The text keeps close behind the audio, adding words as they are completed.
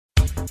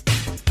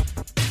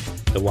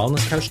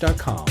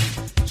TheWellnessCouch.com,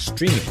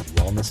 streaming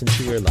wellness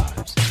into your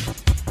lives.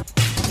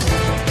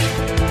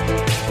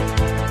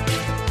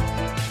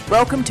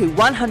 Welcome to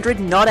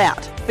 100 Not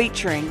Out,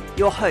 featuring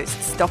your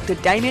hosts Dr.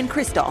 Damien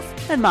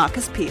Christoph and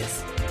Marcus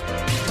Pearce.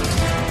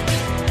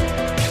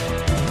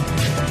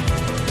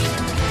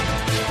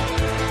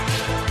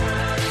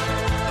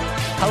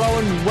 Hello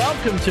and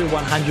welcome to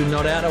 100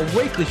 Not Out, a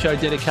weekly show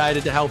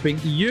dedicated to helping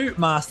you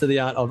master the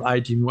art of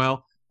aging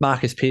well.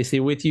 Marcus Pearce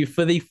here with you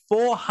for the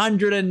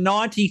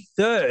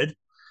 493rd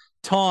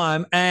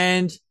time,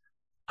 and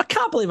I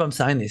can't believe I'm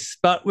saying this,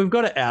 but we've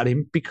got to out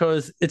him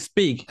because it's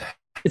big.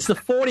 It's the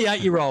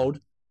 48-year-old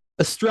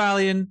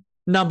Australian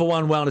number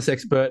one wellness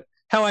expert.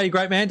 How are you,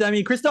 great man?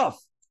 Damien Christoph.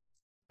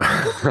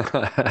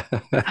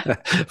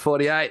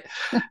 48.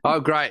 Oh,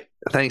 great.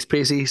 Thanks,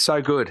 Piercy.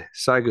 So good.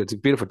 So good. It's a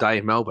beautiful day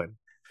in Melbourne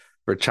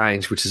for a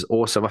change, which is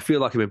awesome. I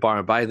feel like I'm in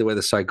Byron Bay. The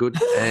weather's so good.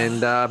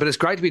 And but it's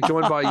great to be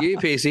joined by you,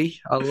 Piercy.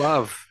 I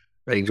love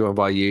being joined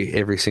by you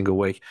every single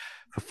week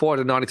for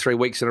 493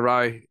 weeks in a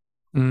row.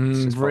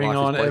 Bring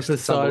on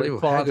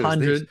episode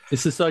 500.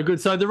 This is so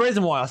good. So the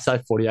reason why I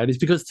say 48 is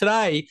because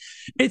today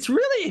it's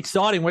really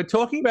exciting. We're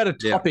talking about a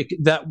topic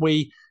that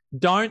we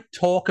don't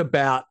talk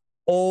about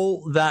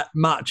all that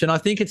much, and I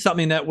think it's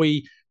something that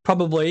we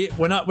probably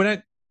we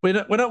don't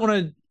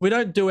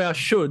do our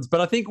shoulds,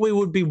 but I think we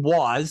would be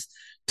wise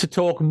to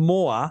talk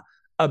more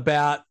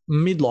about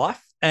midlife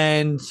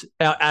and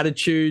our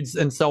attitudes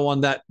and so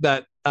on that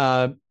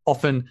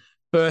often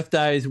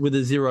birthdays with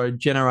a zero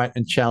generate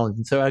and challenge.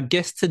 And so our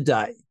guest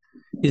today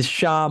is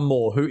Shah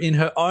Moore, who in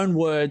her own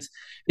words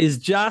is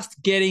just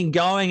getting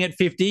going at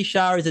 50.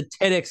 Shah is a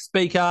TEDx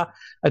speaker,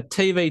 a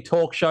TV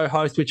talk show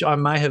host, which I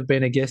may have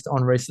been a guest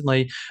on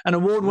recently, an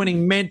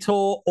award-winning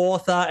mentor,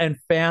 author, and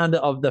founder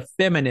of the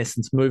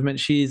Feminescence movement.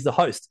 She is the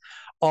host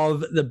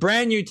of the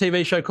brand new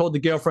TV show called The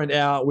Girlfriend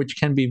Hour, which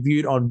can be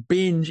viewed on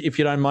Binge, if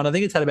you don't mind. I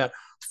think it's had about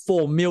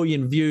 4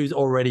 million views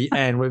already,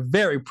 and we're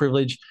very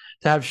privileged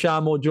to have Shah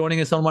Moore joining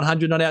us on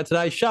 100 Not Out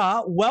today.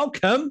 Shah,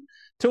 welcome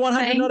to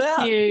 100 Not Out.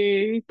 Thank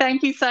you.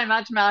 Thank you so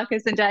much,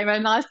 Marcus and Damo.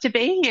 Nice to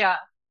be here.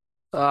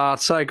 Oh,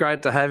 it's so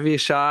great to have you,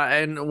 Shah.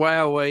 And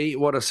wowee,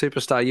 what a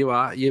superstar you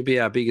are. You'll be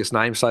our biggest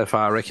name so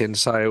far, I reckon.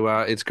 So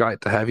it's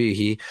great to have you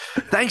here.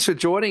 Thanks for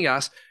joining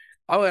us.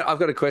 I've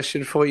got a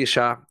question for you,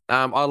 Shah.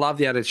 I love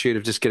the attitude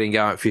of just getting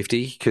going at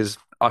 50 because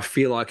I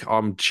feel like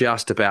I'm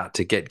just about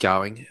to get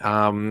going.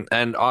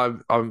 And I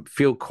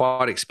feel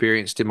quite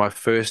experienced in my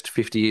first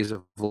 50 years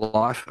of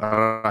life.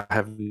 I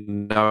have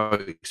no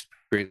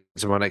experience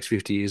in my next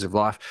 50 years of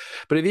life.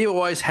 But have you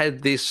always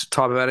had this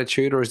type of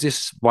attitude, or is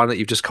this one that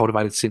you've just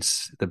cultivated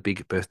since the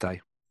big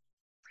birthday?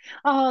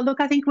 Oh, look,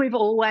 I think we've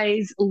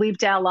always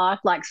lived our life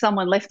like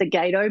someone left the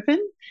gate open.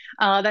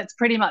 That's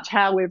pretty much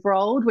how we've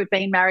rolled. We've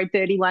been married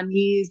 31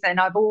 years, and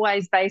I've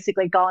always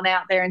basically gone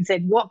out there and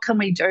said, what can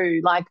we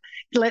do? Like,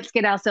 let's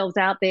get ourselves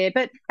out there.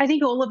 But I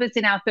think all of us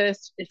in our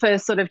first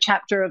sort of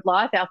chapter of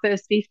life, our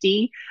first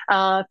 50,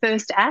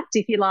 first act,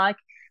 if you like,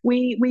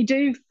 we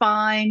do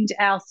find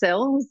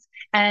ourselves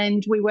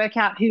and we work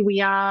out who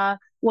we are.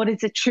 What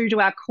is it true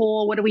to our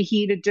core? What are we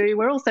here to do?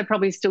 We're also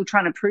probably still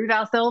trying to prove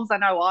ourselves. I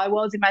know I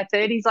was in my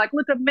 30s, like,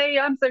 look at me,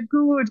 I'm so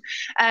good.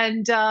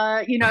 And,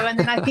 and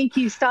then I think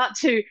you start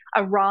to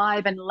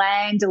arrive and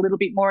land a little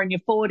bit more in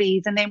your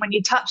 40s. And then when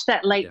you touch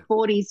that late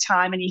 40s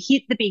time and you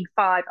hit the big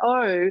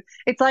 5-0,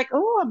 it's like,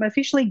 oh, I'm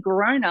officially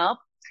grown up.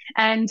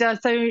 And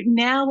so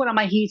now what am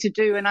I here to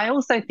do? And I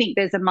also think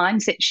there's a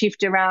mindset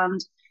shift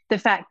around the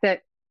fact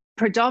that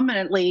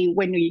predominantly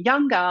when you're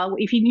younger,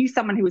 if you knew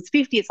someone who was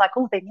 50, it's like,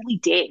 oh, they're nearly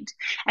dead.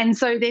 And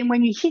so then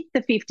when you hit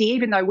the 50,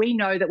 even though we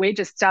know that we're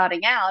just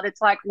starting out, it's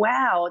like,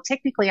 wow,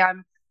 technically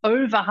I'm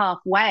over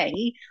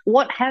halfway.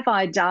 What have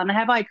I done?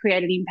 Have I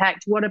created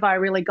impact? What have I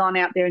really gone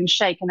out there and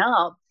shaken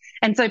up?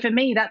 And so for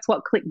me, that's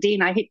what clicked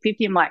in. I hit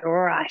 50. I'm like, all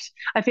right,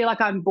 I feel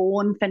like I'm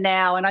born for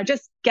now. And I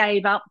just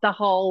gave up the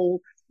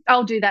whole,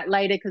 I'll do that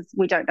later because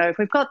we don't know if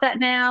we've got that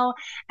now.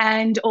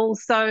 And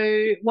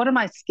also, what am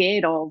I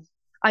scared of?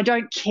 I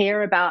don't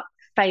care about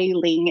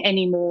failing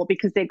anymore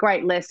because they're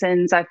great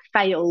lessons. I've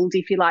failed,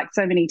 if you like,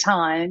 so many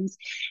times.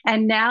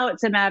 And now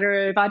it's a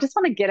matter of I just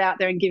want to get out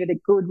there and give it a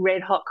good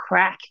red hot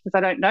crack because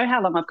I don't know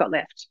how long I've got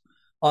left.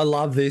 I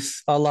love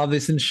this.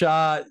 And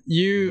Shah,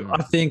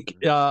 I think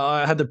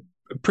I had the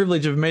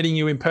privilege of meeting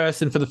you in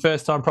person for the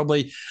first time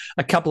probably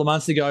a couple of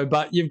months ago,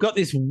 but you've got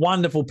this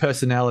wonderful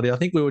personality. I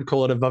think we would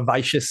call it a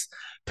vivacious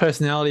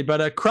personality, but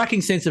a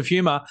cracking sense of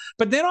humor.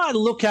 But then I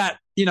look at,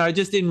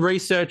 just in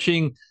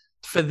researching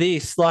for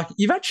this, like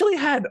you've actually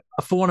had,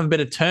 for want of a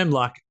better term,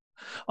 like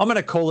I'm going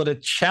to call it a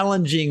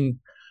challenging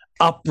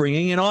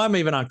upbringing, and I'm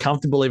even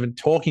uncomfortable even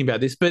talking about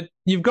this, but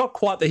you've got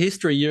quite the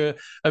history. You're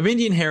of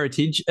Indian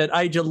heritage. At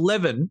age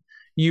 11,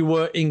 you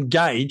were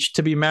engaged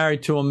to be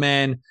married to a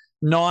man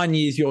 9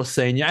 years your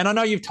senior. And I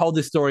know you've told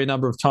this story a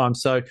number of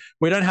times, so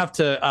we don't have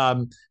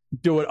to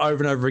do it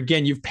over and over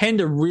again. You've penned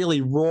a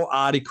really raw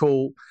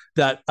article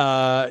that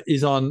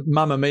is on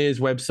Mamma Mia's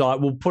website.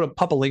 We'll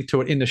pop a link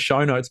to it in the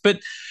show notes. But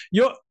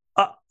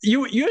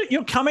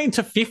you're coming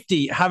to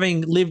 50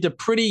 having lived a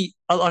pretty,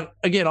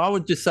 again, I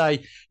would just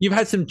say you've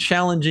had some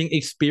challenging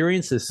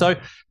experiences. So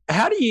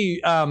how do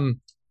you,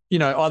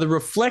 either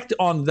reflect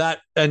on that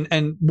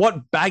and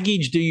what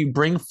baggage do you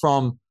bring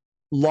from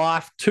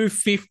life to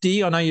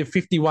 50? I know you're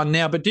 51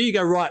 now, but do you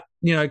go, right,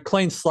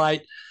 clean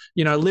slate,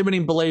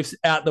 limiting beliefs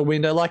out the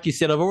window? Like you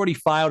said, I've already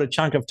failed a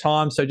chunk of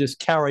time, so just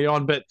carry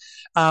on. But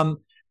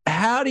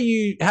how do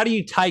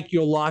you take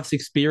your life's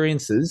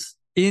experiences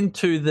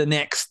into the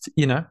next,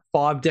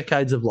 5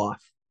 decades of life?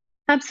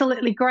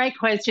 Absolutely. Great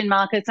question,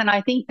 Marcus. And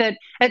I think that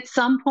at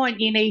some point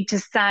you need to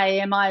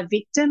say, am I a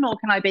victim or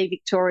can I be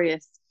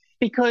victorious?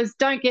 Because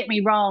don't get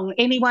me wrong,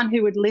 anyone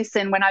who would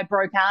listen when I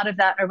broke out of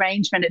that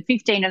arrangement at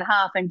 15 and a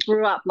half and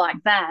grew up like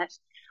that,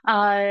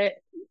 I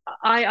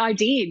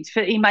did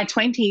in my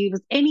 20s.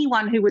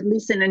 Anyone who would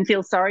listen and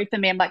feel sorry for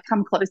me, I'm like,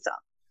 come closer.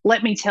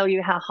 Let me tell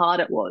you how hard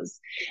it was.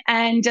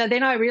 And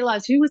then I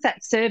realized, who was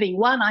that serving?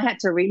 One, I had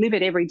to relive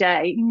it every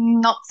day.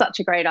 Not such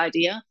a great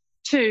idea.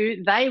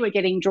 2, they were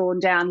getting drawn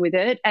down with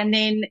it. And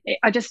then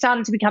I just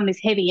started to become this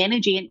heavy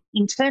energy. And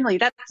internally,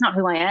 that's not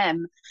who I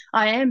am.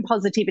 I am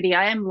positivity.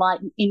 I am light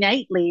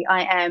innately.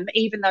 I am,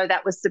 even though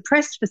that was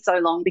suppressed for so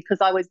long because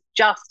I was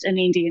just an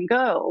Indian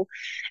girl.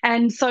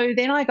 And so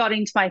then I got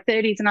into my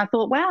 30s and I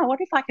thought, wow, what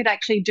if I could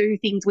actually do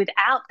things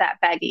without that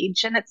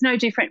baggage? And it's no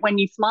different when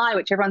you fly,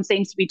 which everyone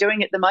seems to be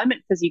doing at the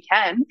moment because you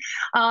can.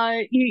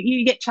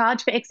 You get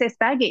charged for excess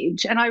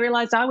baggage. And I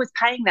realized I was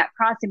paying that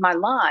price in my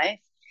life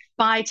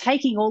by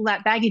taking all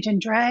that baggage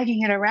and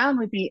dragging it around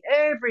with me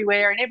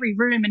everywhere, in every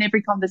room and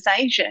every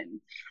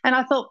conversation. And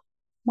I thought,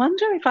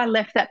 wonder if I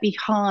left that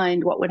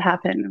behind, what would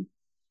happen?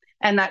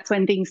 And that's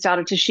when things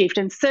started to shift.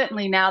 And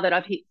certainly now that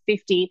I've hit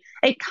 50,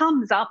 it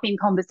comes up in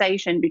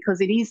conversation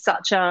because it is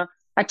such a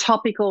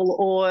topical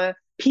or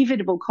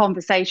pivotal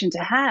conversation to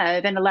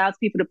have and allows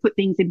people to put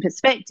things in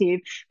perspective.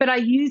 But I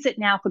use it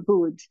now for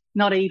good,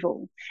 not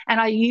evil.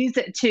 And I use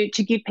it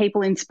to give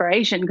people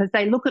inspiration because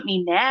they look at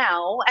me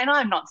now, and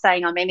I'm not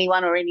saying I'm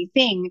anyone or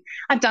anything.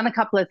 I've done a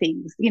couple of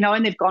things,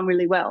 and they've gone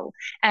really well.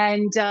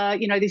 And,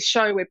 this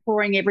show, we're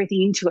pouring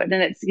everything into it,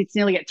 and it's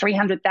nearly at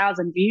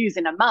 300,000 views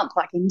in a month,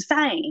 like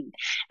insane.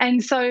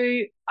 And so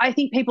I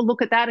think people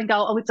look at that and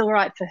go, oh, it's all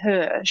right for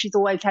her. She's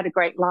always had a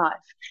great life.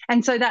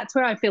 And so that's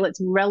where I feel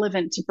it's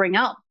relevant to bring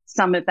up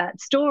some of that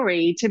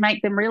story to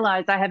make them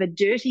realize I have a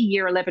dirty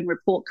year 11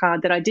 report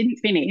card that I didn't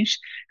finish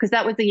because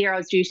that was the year I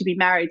was due to be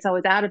married. So I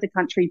was out of the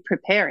country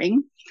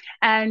preparing,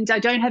 and I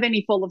don't have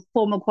any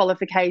formal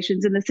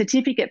qualifications. And the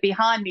certificate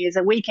behind me is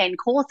a weekend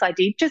course I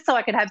did just so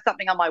I could have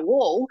something on my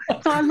wall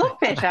so I look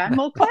better and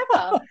more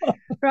clever,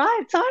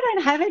 right? So I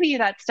don't have any of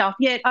that stuff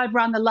yet. I've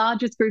run the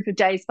largest group of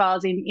day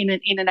spas in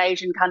an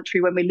Asian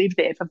country when we lived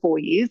there for 4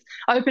 years,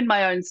 opened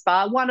my own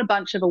spa, won a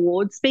bunch of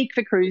awards, speak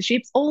for cruise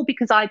ships, all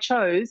because I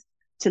chose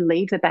to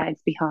leave the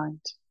bags behind.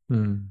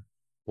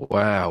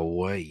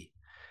 Wow-wee.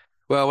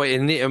 Well,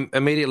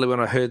 immediately when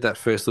I heard that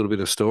first little bit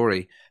of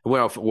story,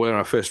 when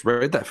I first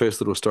read that first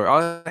little story,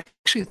 I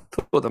actually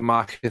thought that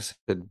Marcus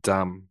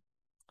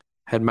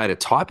had made a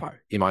typo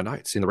in my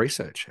notes in the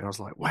research. And I was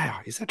like,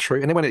 wow, is that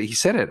true? And then when he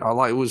said it,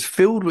 it was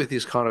filled with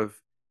this kind of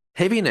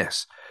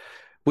heaviness,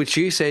 which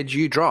you said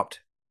you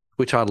dropped,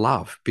 which I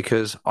love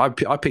because I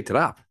picked it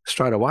up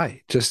straight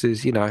away, just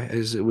as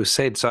as it was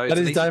said. So that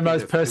is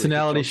Damo's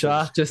personality,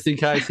 Shah. Just in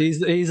case, he's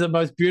the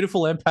most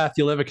beautiful empath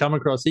you'll ever come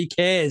across. He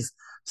cares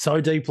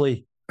so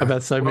deeply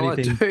about so many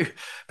things. I do,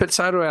 but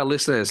so do our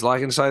listeners.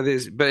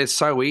 But it's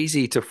so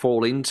easy to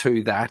fall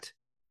into that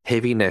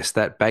heaviness,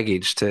 that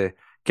baggage, to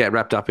get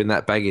wrapped up in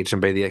that baggage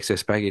and be the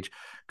excess baggage.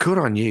 Good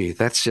on you.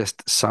 That's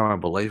just so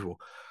unbelievable.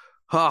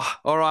 Oh,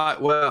 all right.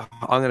 Well,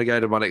 I'm going to go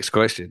to my next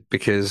question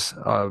because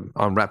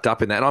I'm wrapped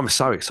up in that. And I'm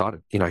so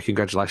excited.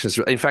 Congratulations.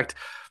 In fact,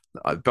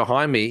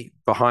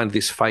 behind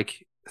this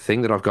fake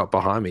thing that I've got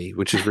behind me,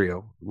 which is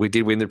real, we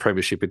did win the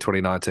premiership in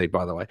 2019,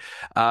 by the way.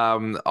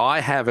 I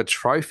have a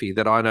trophy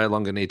that I no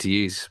longer need to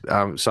use.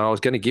 So I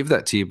was going to give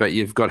that to you, but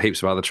you've got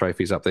heaps of other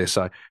trophies up there.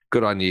 So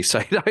good on you.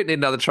 So you don't need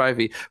another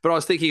trophy. But I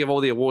was thinking of all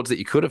the awards that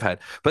you could have had.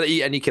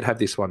 And you could have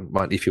this one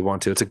if you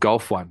want to. It's a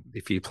golf one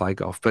if you play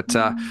golf. But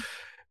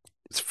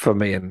it's for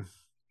me and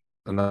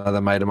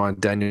another mate of mine,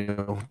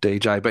 Daniel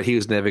DJ, but he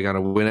was never going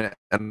to win it,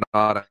 and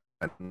I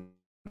don't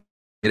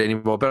it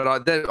anymore.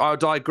 But I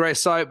digress.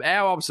 So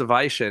our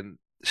observation,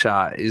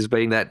 Shah, is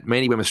being that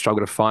many women struggle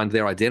to find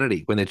their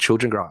identity when their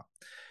children grow up.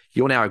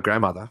 You're now a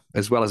grandmother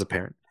as well as a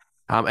parent,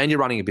 and you're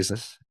running a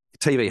business,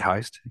 TV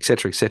host, et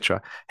cetera, et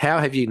cetera. How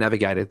have you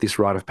navigated this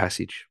rite of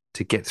passage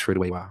to get through to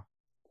where you are?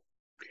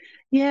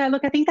 Yeah,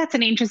 look, I think that's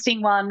an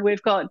interesting one.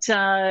 We've got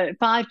 5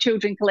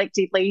 children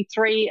collectively,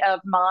 3 of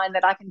mine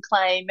that I can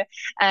claim,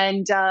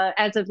 and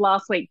as of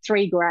last week,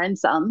 3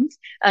 grandsons,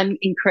 and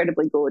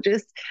incredibly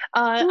gorgeous.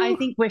 I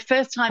think we're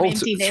first-time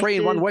empty nesters. 3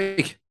 in 1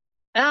 week.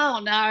 Oh,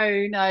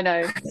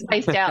 no.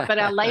 Spaced out. But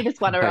our latest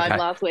one arrived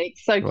last week.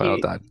 So cute. Well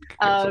done.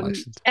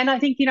 Congratulations. And I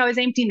think, as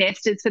empty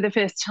nesters for the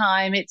first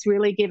time, it's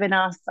really given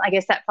us, I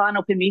guess, that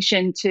final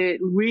permission to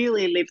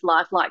really live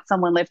life like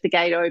someone left the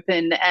gate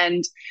open.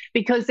 And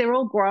because they're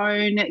all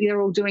grown,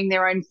 they're all doing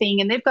their own thing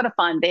and they've got to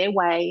find their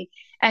way.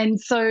 And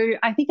so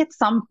I think at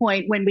some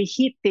point when we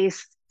hit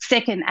this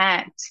second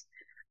act,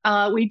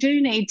 we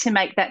do need to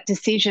make that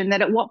decision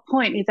that at what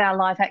point is our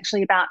life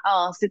actually about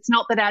us? It's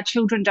not that our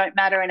children don't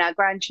matter and our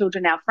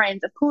grandchildren, our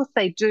friends, of course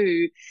they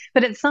do.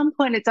 But at some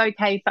point it's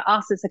okay for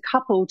us as a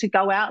couple to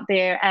go out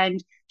there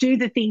and do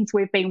the things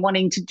we've been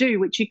wanting to do,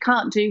 which you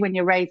can't do when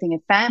you're raising a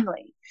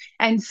family.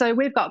 And so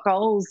we've got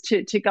goals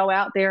to go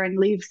out there and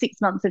live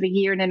 6 months of a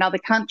year in another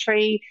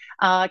country,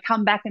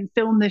 come back and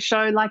film the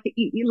show. Like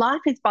life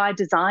is by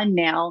design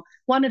now.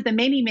 One of the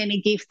many, many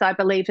gifts I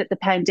believe that the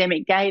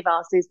pandemic gave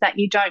us is that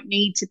you don't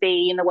need to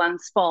be in the one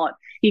spot.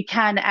 You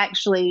can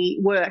actually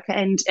work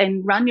and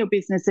run your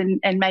business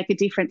and make a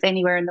difference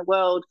anywhere in the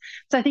world.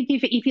 So I think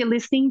if you're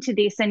listening to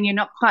this and you're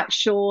not quite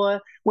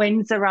sure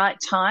when's the right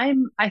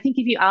time, I think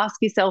if you ask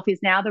yourself, is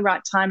now the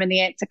right time, and the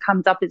answer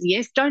comes up as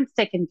yes, don't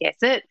second guess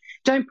it.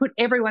 Don't put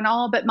everyone,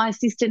 but my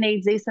sister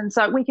needs this. And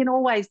so we can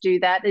always do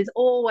that. There's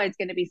always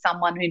going to be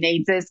someone who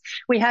needs us.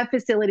 We have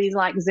facilities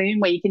like Zoom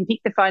where you can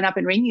pick the phone up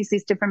and ring your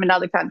sister from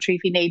another country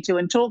if you need to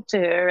and talk to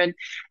her.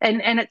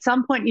 And at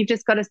some point you've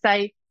just got to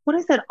say, what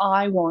is it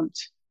I want?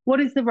 What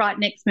is the right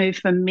next move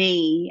for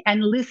me?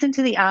 And listen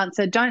to the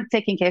answer. Don't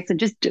second guess and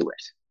just do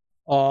it.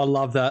 Oh, I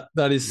love that.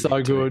 That is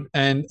so good.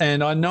 And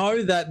I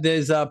know that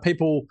there's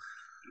people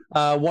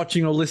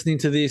watching or listening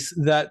to this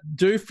that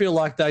do feel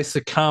like they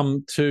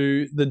succumb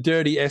to the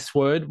dirty S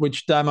word,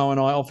 which Damo and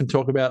I often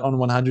talk about on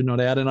 100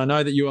 Not Out. And I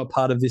know that you are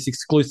part of this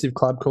exclusive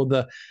club called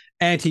the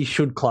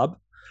Anti-Should Club,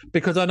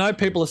 because I know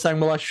people are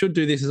saying, well, I should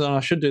do this and I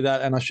should do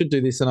that and I should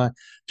do this and I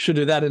should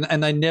do that.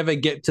 And they never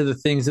get to the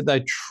things that they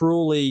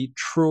truly,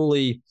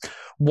 truly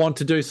want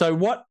to do. So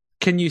what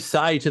can you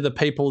say to the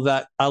people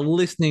that are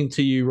listening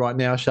to you right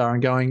now, Shah,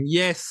 and going,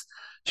 yes,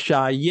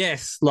 Shah,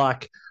 yes,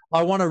 like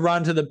I want to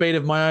run to the beat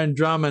of my own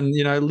drum and,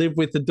 live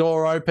with the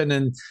door open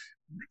and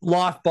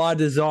life by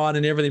design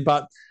and everything,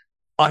 but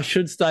I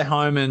should stay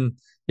home and,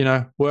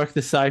 work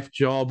the safe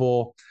job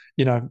or,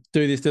 do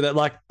this, do that.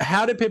 Like,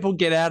 how do people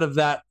get out of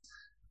that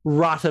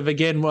rut of,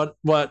 again,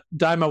 what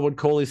Damo would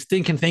call is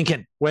stinking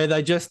thinking, where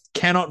they just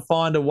cannot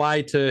find a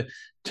way to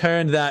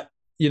turn that,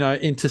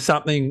 into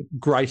something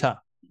greater?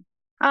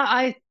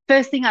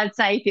 First thing I'd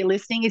say if you're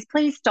listening is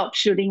please stop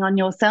shooting on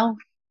yourself.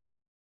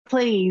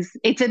 Please.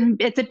 It's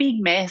a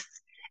big mess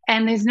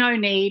and there's no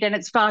need, and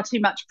it's far too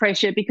much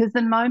pressure, because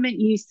the moment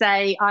you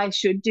say, I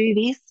should do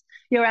this,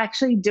 you're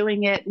actually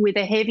doing it with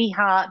a heavy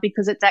heart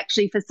because it's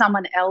actually for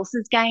someone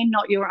else's gain,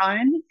 not your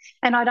own.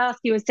 And I'd ask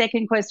you a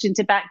second question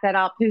to back that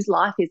up. Whose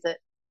life is it?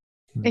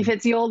 If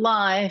it's your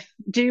life,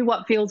 do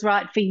what feels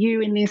right for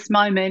you in this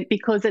moment,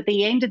 because at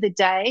the end of the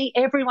day,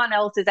 everyone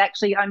else is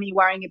actually only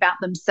worrying about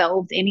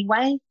themselves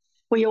anyway.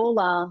 We all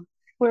are.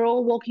 We're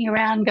all walking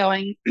around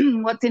going,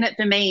 what's in it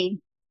for me?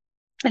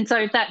 And so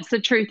if that's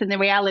the truth and the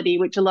reality,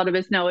 which a lot of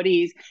us know it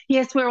is,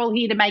 yes, we're all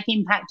here to make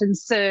impact and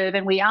serve,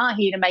 and we are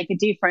here to make a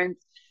difference.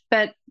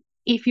 But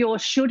if you're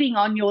shooting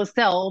on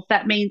yourself,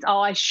 that means,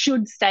 I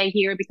should stay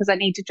here because I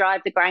need to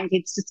drive the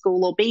grandkids to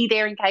school or be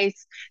there in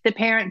case the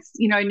parents,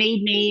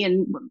 need me.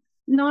 And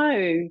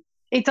no,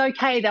 it's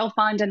okay. They'll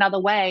find another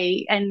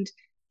way. And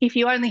if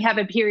you only have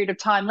a period of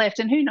time left,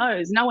 and who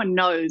knows, no one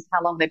knows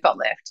how long they've got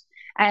left.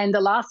 And the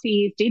last few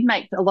years did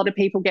make a lot of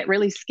people get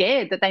really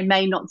scared that they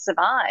may not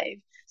survive.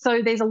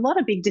 So there's a lot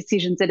of big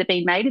decisions that have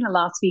been made in the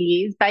last few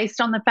years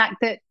based on the fact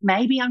that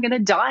maybe I'm going to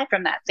die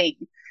from that thing.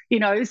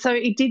 So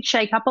it did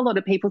shake up a lot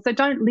of people. So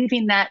don't live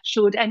in that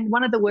should. And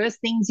one of the worst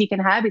things you can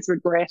have is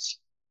regret.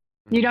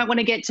 You don't want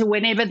to get to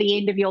whenever the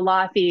end of your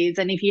life is.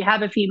 And if you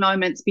have a few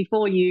moments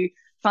before you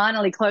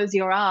finally close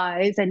your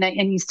eyes and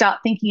you start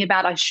thinking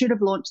about, I should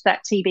have launched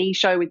that TV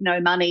show with no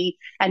money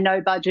and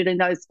no budget and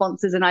no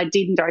sponsors, and I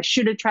didn't, or I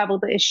should have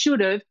traveled, I should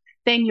have,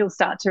 then you'll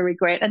start to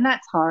regret. And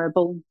that's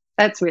horrible.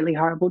 That's really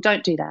horrible.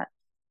 Don't do that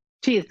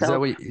to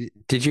yourself.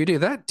 Did you do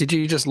that? Did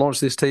you just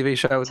launch this TV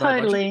show with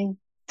no budget?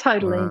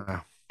 Totally.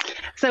 Wow.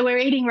 So we're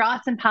eating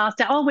rice and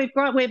pasta. Oh, we've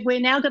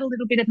now got a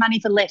little bit of money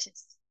for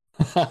lettuce.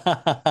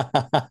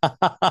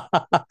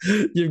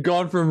 You've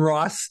gone from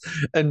rice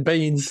and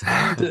beans.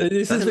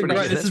 This is a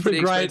great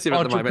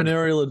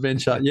entrepreneurial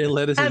adventure. Yeah,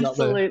 lettuce is up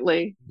there.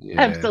 Absolutely.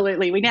 Yeah.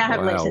 Absolutely. We now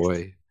have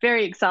lettuce.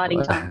 Very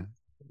exciting time.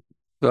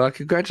 Well,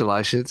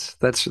 congratulations.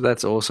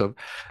 That's awesome.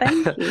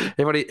 Thank you.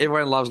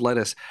 Everyone loves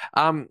lettuce.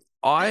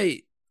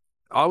 I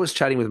was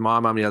chatting with my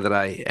mum the other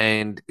day,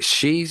 and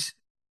she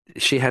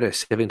had her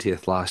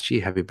 70th last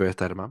year. Happy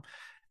birthday to Mum.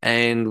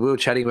 And we were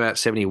chatting about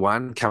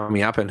 71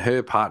 coming up, and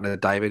her partner,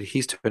 David,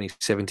 he's turning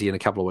 70 in a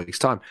couple of weeks'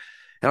 time.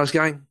 And I was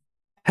going,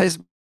 has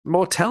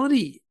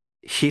mortality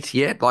hit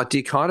yet? Like, do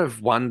you kind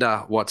of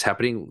wonder what's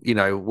happening?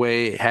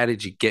 How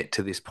did you get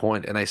to this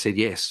point? And they said,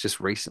 yes, just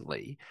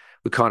recently.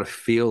 We kind of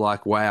feel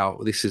like, wow,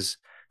 this is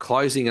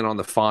closing in on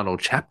the final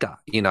chapter.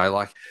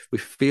 Like we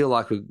feel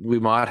like we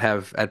might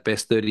have at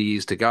best 30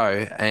 years to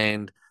go,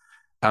 and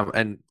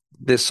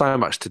there's so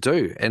much to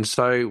do. And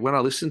so when I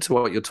listen to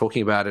what you're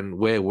talking about and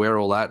where we're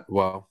all at,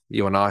 well,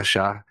 you and I,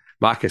 Shah,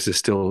 Marcus is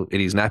still in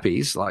his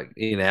nappies, like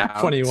in our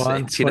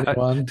 21.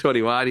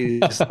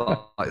 He's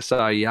like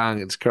so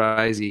young, it's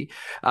crazy.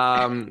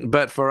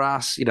 But for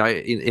us, in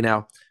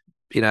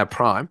our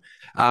prime,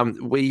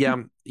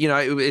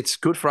 it's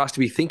good for us to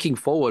be thinking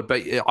forward.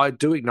 But I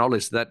do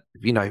acknowledge that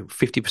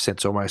 50%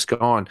 is almost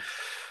gone.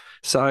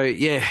 So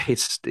yeah,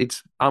 it's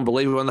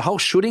unbelievable, and the whole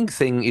shooting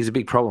thing is a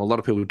big problem. A lot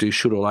of people do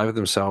shoot all over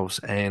themselves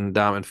and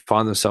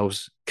find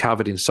themselves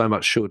covered in so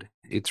much should.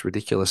 It's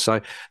ridiculous.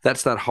 So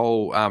that's that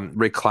whole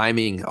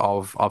reclaiming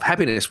of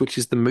happiness, which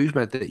is the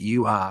movement that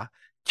you are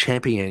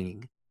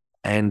championing,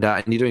 and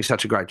you're doing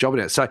such a great job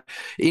in it. So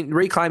in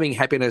reclaiming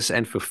happiness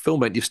and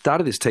fulfillment, you've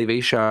started this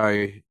TV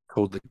show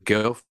called The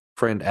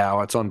Girlfriend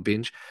Hour. It's on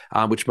Binge,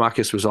 which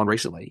Marcus was on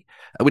recently,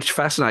 which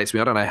fascinates me.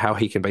 I don't know how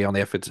he can be on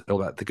there if it's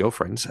all about the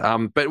girlfriends.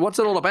 But what's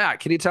it all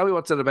about? Can you tell me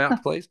what's it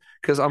about, please?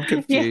 Because I'm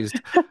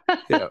confused.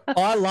 Yeah.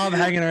 I love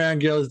hanging around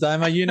girls,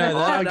 Damo. You know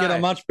that. I get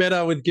on much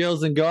better with girls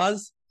than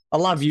guys. I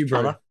love you,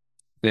 brother.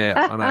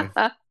 Yeah, I know.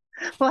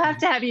 We'll have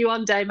to have you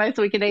on, Damo,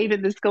 so we can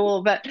even the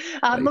score. But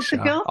look, the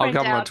Girlfriend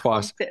Hour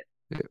concept.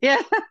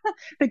 Yeah,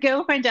 the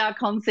Girlfriend Hour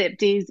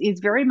concept is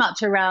very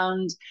much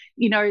around,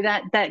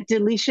 that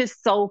delicious,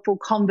 soulful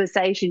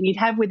conversation you'd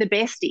have with a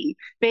bestie,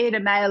 be it a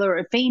male or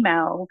a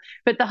female.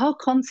 But the whole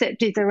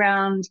concept is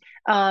around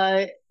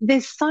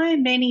there's so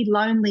many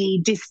lonely,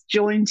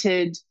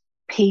 disjointed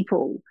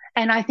people.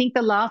 And I think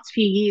the last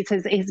few years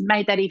has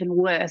made that even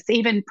worse.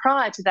 Even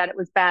prior to that, it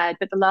was bad,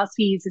 but the last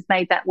few years has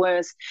made that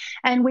worse.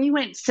 And we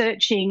went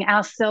searching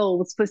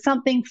ourselves for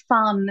something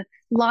fun,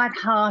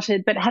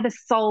 lighthearted, but had a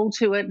soul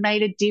to it,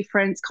 made a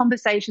difference,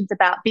 conversations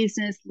about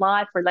business,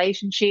 life,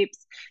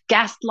 relationships,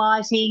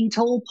 gaslighting,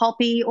 tall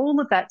poppy, all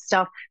of that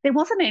stuff. There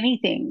wasn't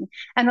anything.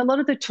 And a lot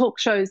of the talk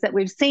shows that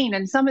we've seen,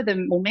 and some of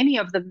them, or many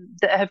of them,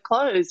 that have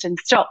closed and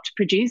stopped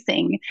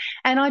producing.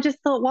 And I just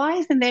thought, why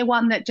isn't there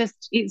one that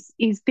just is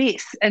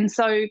this? And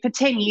so for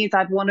 10 years,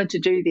 I'd wanted to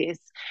do this.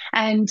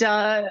 And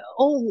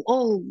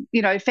all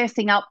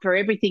fessing up for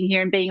everything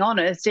here and being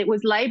honest, it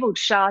was labelled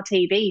Shah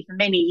TV for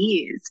many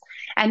years.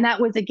 And that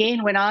was,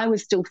 again, when I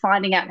was still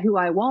finding out who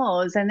I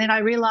was. And then I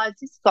realised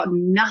this has got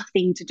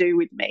nothing to do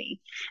with me.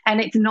 And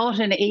it's not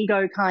an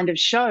ego kind of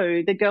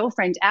show. The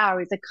Girlfriend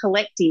Hour is a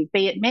collective,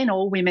 be it men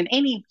or women,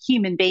 any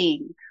human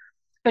being.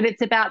 But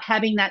it's about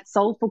having that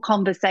soulful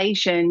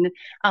conversation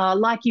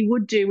like you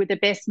would do with a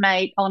best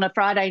mate on a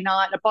Friday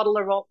night, a bottle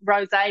of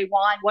rosé,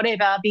 wine,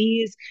 whatever,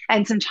 beers,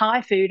 and some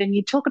Thai food, and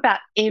you talk about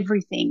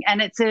everything.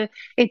 And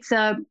it's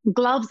a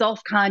gloves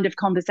off kind of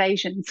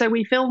conversation. So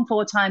we film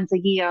 4 times a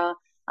year.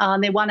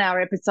 They're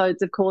 1-hour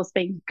episodes, of course,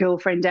 being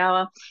Girlfriend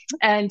Hour.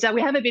 And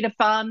we have a bit of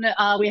fun.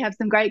 We have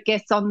some great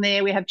guests on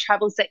there. We have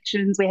travel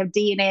sections. We have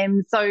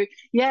D&M. So,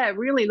 yeah,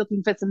 really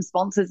looking for some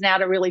sponsors now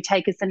to really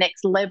take us the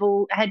next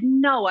level. I had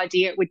no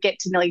idea it would get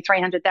to nearly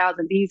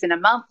 300,000 views in a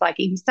month, like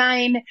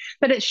insane.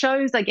 But it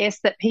shows, I guess,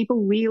 that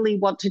people really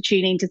want to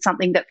tune into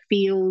something that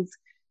feels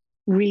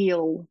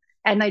real.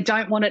 And they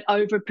don't want it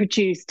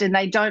overproduced, and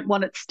they don't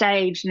want it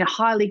staged and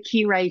highly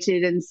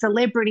curated and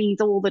celebrities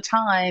all the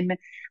time.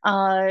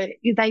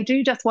 They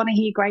do just want to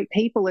hear great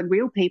people and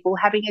real people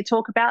having a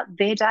talk about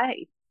their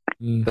day.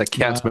 That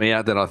counts me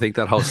out. Then I think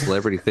that whole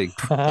celebrity thing.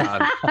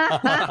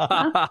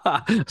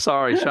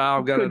 Sorry, Shah,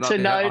 I'm going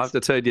to I have to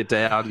turn you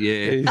down.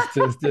 Yeah,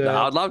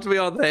 I'd love to be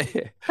on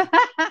there.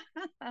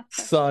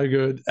 So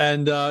good.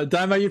 And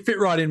Damo, you fit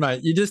right in,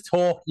 mate. You just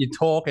talk,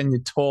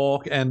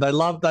 and they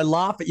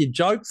laugh at your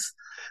jokes.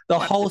 The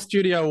whole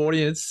studio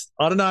audience,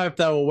 I don't know if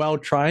they were well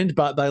trained,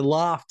 but they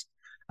laughed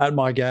at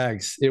my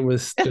gags. It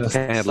was just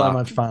so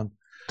much fun.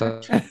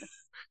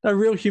 They're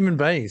real human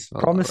beings,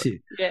 promise you.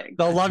 Yeah, exactly.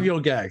 They'll love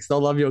your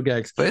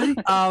gags. Really?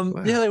 Wow.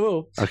 Yeah, they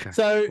will. Okay.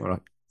 So, right.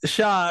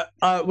 Shah,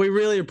 we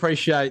really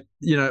appreciate,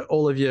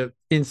 all of your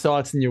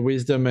insights and your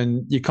wisdom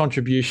and your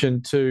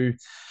contribution to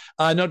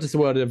not just the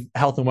world of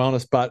health and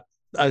wellness, but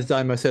as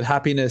Damo said,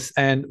 happiness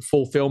and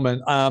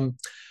fulfillment.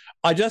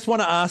 I just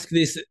want to ask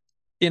this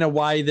in a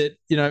way that,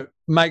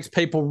 makes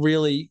people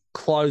really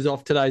close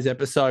off today's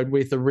episode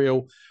with a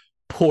real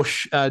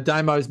push.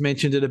 Damo's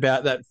mentioned it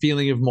about that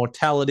feeling of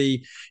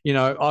mortality.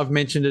 I've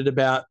mentioned it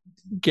about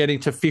getting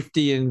to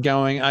 50 and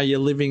going, are you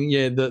living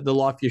the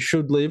life you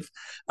should live,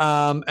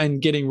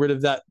 and getting rid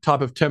of that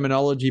type of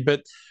terminology.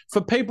 But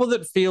for people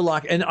that feel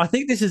like, and I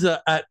think this is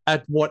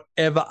at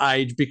whatever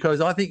age,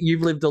 because I think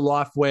you've lived a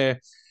life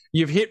where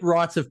you've hit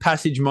rites of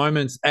passage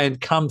moments and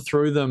come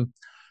through them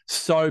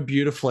so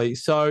beautifully.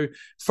 So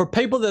for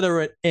people that are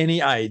at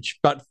any age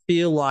but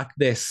feel like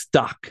they're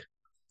stuck,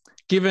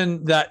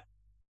 given that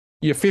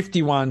you're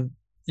 51,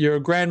 you're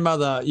a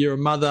grandmother, you're a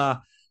mother,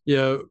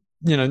 you're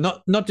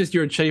not just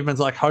your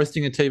achievements like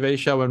hosting a TV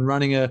show and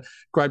running a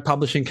great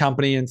publishing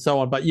company and so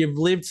on, but you've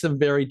lived some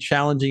very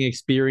challenging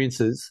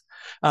experiences.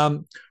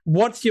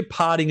 What's your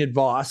parting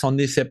advice on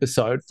this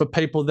episode for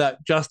people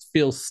that just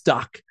feel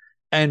stuck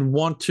and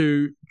want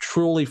to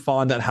truly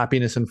find that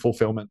happiness and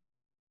fulfillment?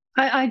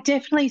 I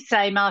definitely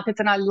say, Marcus,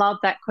 and I love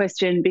that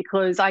question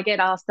because I get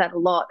asked that a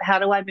lot. How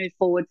do I move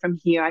forward from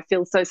here? I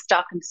feel so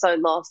stuck and so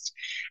lost.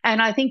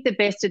 And I think the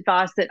best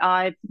advice that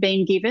I've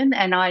been given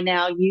and I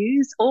now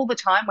use all the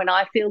time when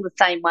I feel the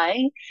same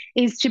way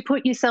is to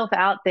put yourself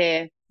out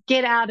there,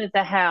 get out of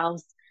the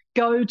house,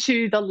 go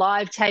to the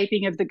live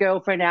taping of the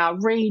Girlfriend Hour,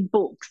 read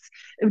books,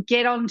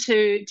 get on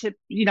to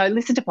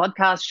listen to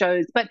podcast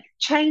shows, but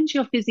change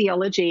your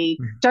physiology.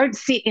 Don't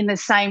sit in the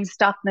same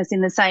stuckness, in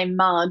the same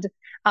mud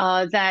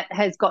that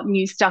has gotten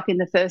you stuck in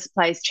the first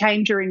place.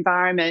 Change your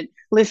environment,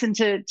 listen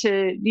to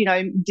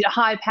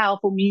high,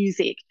 powerful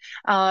music,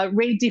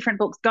 read different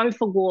books, go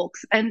for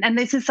walks. And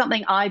this is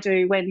something I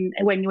do when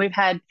we've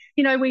had,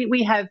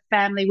 we have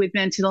family with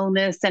mental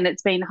illness and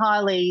it's been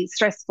highly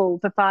stressful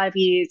for 5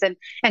 years.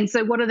 And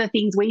so one of the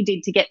things we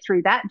did to get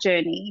through that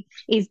journey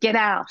is get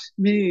out,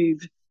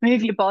 move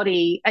your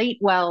body, eat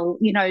well,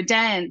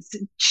 dance,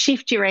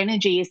 shift your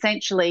energy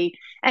essentially,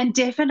 and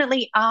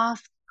definitely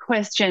ask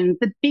questions.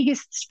 The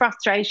biggest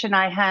frustration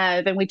I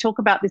have, and we talk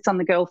about this on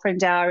the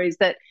Girlfriend Hour, is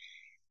that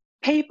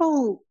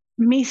people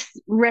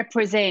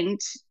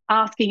misrepresent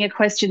asking a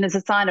question as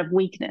a sign of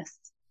weakness.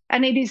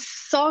 And it is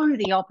so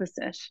the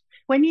opposite.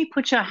 When you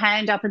put your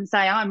hand up and say,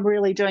 I'm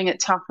really doing it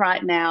tough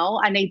right now,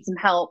 I need some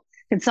help,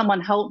 can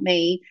someone help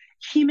me?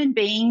 Human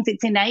beings,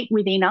 it's innate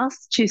within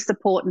us to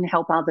support and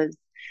help others.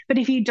 But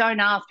if you don't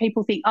ask,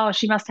 people think, oh,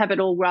 she must have it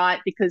all right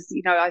because,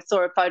 I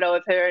saw a photo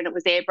of her and it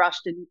was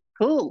airbrushed and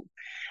cool.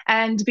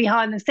 And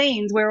behind the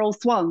scenes, we're all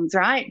swans,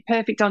 right?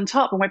 Perfect on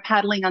top and we're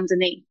paddling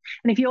underneath.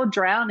 And if you're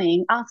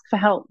drowning, ask for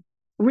help.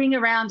 Ring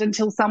around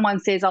until someone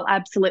says, I'll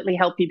absolutely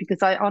help you,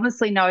 because I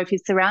honestly know if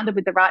you're surrounded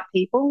with the right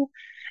people,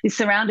 you're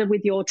surrounded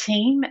with your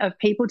team of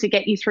people to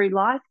get you through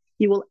life,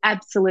 you will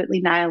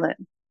absolutely nail it.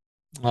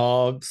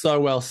 Oh,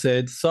 so well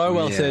said. So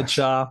well said,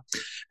 Shah.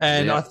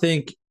 And I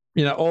think,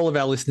 all of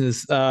our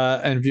listeners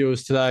and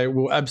viewers today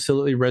will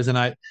absolutely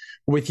resonate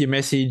with your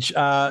message.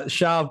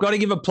 Shah, I've got to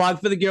give a plug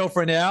for the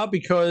Girlfriend Hour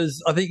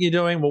because I think we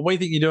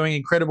think you're doing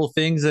incredible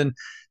things, and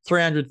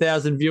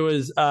 300,000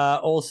 viewers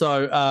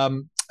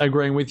also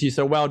agreeing with you.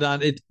 So well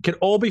done. It can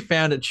all be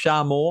found at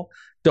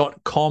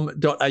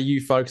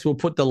shahmoore.com.au, folks. We'll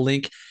put the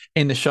link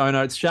in the show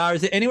notes. Shah,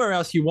 is there anywhere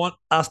else you want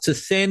us to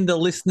send the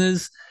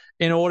listeners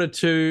in order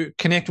to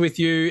connect with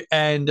you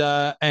and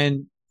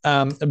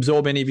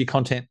absorb any of your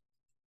content?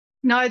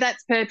 No,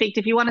 that's perfect.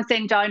 If you want to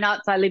send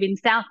donuts, I live in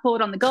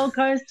Southport on the Gold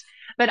Coast,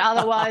 but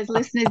otherwise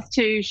listeners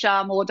to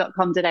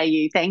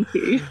shahmoore.com.au. Thank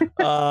you.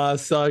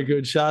 So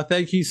good, Shah.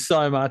 Thank you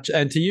so much.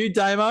 And to you,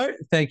 Damo,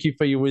 thank you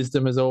for your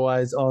wisdom as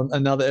always on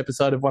another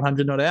episode of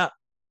 100 Not Out.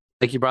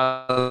 Thank you,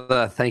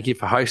 brother. Thank you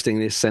for hosting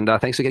this, and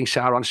thanks for getting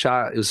Shah on.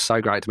 Shah, it was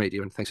so great to meet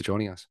you, and thanks for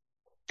joining us.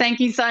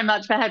 Thank you so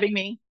much for having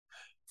me.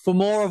 For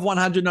more of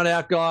 100 Not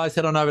Out, guys,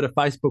 head on over to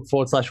Facebook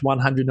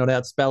 /100 Not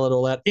Out. Spell it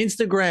all out.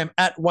 Instagram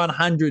at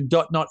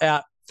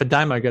 100.notout. For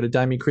Damo, go to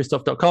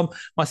DamienChristoph.com.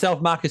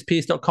 Myself,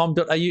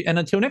 MarcusPearce.com.au. And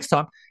until next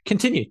time,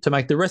 continue to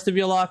make the rest of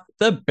your life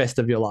the best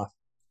of your life.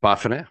 Bye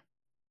for now.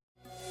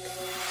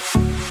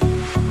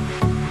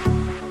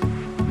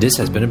 This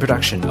has been a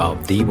production of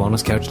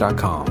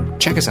TheWellnessCouch.com.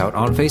 Check us out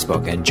on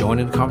Facebook and join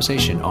in the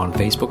conversation on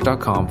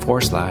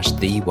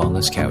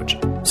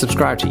Facebook.com/TheWellnessCouch.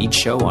 Subscribe to each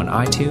show on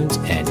iTunes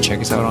and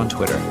check us out on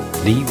Twitter.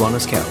 The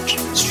Wellness Couch,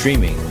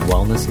 streaming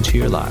wellness into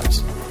your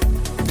lives.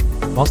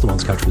 Whilst the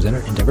Wellness Couch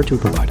presenter endeavor to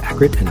provide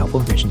accurate and helpful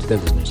information to their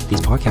listeners,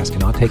 these podcasts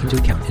cannot take into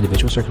account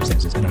individual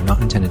circumstances and are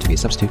not intended to be a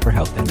substitute for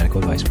health and medical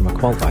advice from a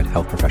qualified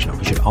health professional.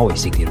 You should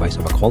always seek the advice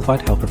of a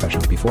qualified health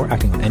professional before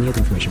acting on any of the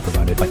information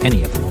provided by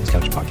any of the Wellness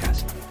Couch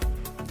podcasts.